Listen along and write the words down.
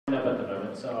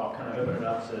and so I'll kind of open it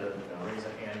up to raise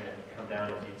a hand and come down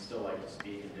if you'd still like to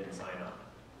speak and didn't sign up.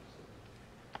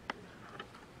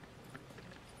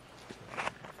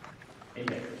 Any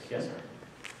takers? Yes, sir.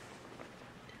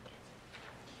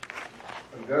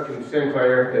 I'm Duncan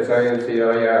Sinclair,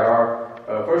 Sinclair.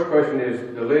 First question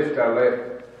is, the list I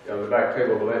left on the back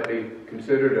table, will that be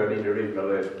considered, or I need to read my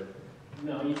list?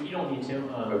 No, you don't need to.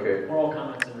 Okay. Oral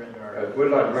comments and written are... I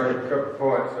would like to make a couple of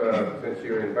points, since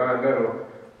you're environmental.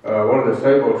 One of the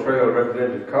Sabal Trail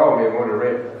representatives called me and wanted to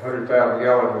rent 100,000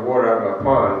 gallons of water out of my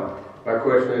pond. My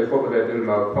question is, what would that do to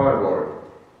my pond water?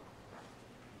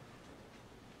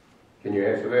 Can you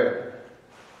answer that?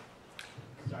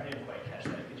 Sorry, I didn't quite catch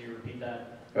that. Could you repeat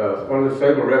that? One of the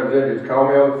Sabal representatives called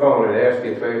me on the phone and asked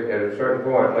if they, at a certain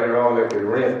point later on, they could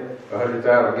rent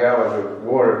 100,000 gallons of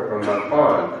water from my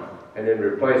pond and then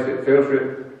replace it, filter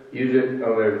it, use it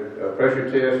on their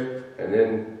pressure test, and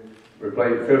then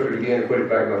replace, filter it again and put it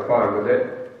back in my pond. Would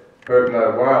that hurt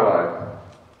my wildlife?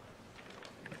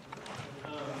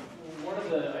 One of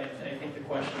the, I think the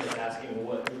question is asking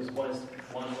what is the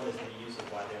use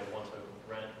of why they would want to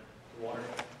rent water?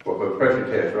 Well, the pressure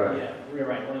test, right? Yeah, you're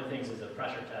right. One of the things is a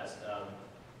pressure test.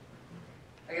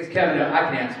 I guess, Kevin, I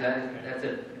can answer that. That's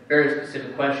a very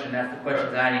specific question. That's the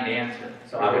question that I need to answer.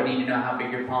 So I would need to know how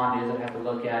big your pond is. I'd have to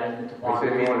look at it, the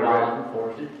topography, the wildlife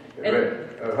enforcement.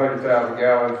 100,000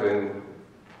 gallons and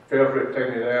filter it,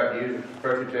 taking it out, use it for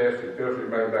pressure test, and filter it,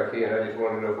 bring it back in. I just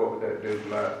want to know what would that do to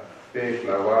my fish,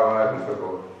 my wildlife, and so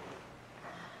forth.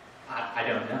 I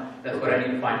don't know. That's what I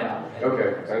need to find out.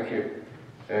 Okay, thank you.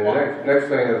 And the next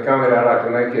thing, the comment I'd like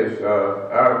to make is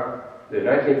the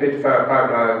 1955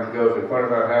 pipeline goes in front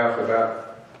of our house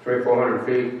about 300-400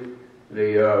 feet.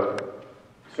 The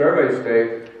survey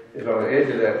stake is on the edge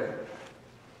of that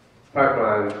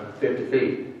pipeline 50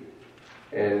 feet.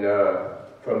 And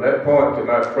from that point to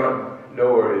my front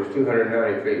door is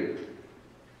 290 feet.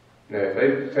 Now,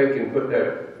 if they can put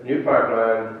that new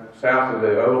pipeline south of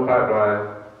the old pipeline,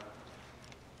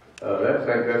 that's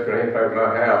going to impact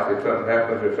my house if something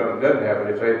happens or something doesn't happen.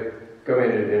 If they come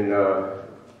in and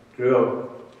drill,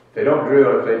 if they don't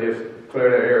drill, if they just clear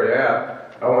that area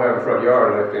out, I won't have a front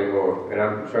yard left anymore, and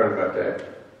I'm concerned about that.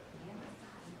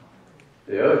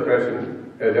 The other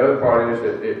question, the other part is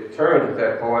that it turns at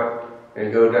that point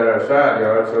and goes down our side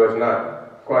yard, so it's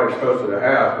not quite as close to the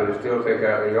house, but it still takes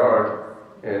out the yard,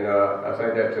 and I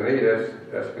think that, to me,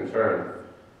 that's a concern.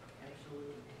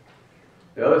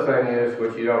 The other thing is,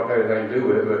 which you don't have anything to do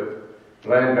with, but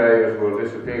land values will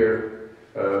disappear.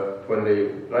 When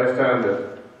the last time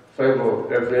the Sabal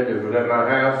representative was at my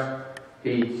house,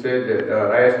 he said that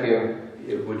I asked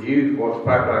him, would you want the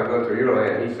pipeline going through your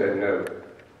land? He said no.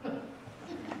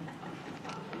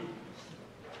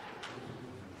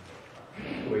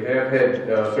 We have had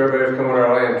surveyors come on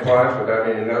our land twice without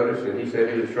any notice, and he said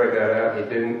he would straighten that out. He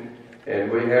didn't.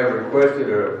 And we have requested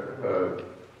a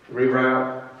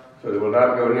reroute so that will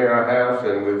not go near our house,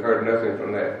 and we've heard nothing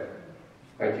from that.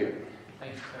 Thank you.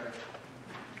 Thanks, sir.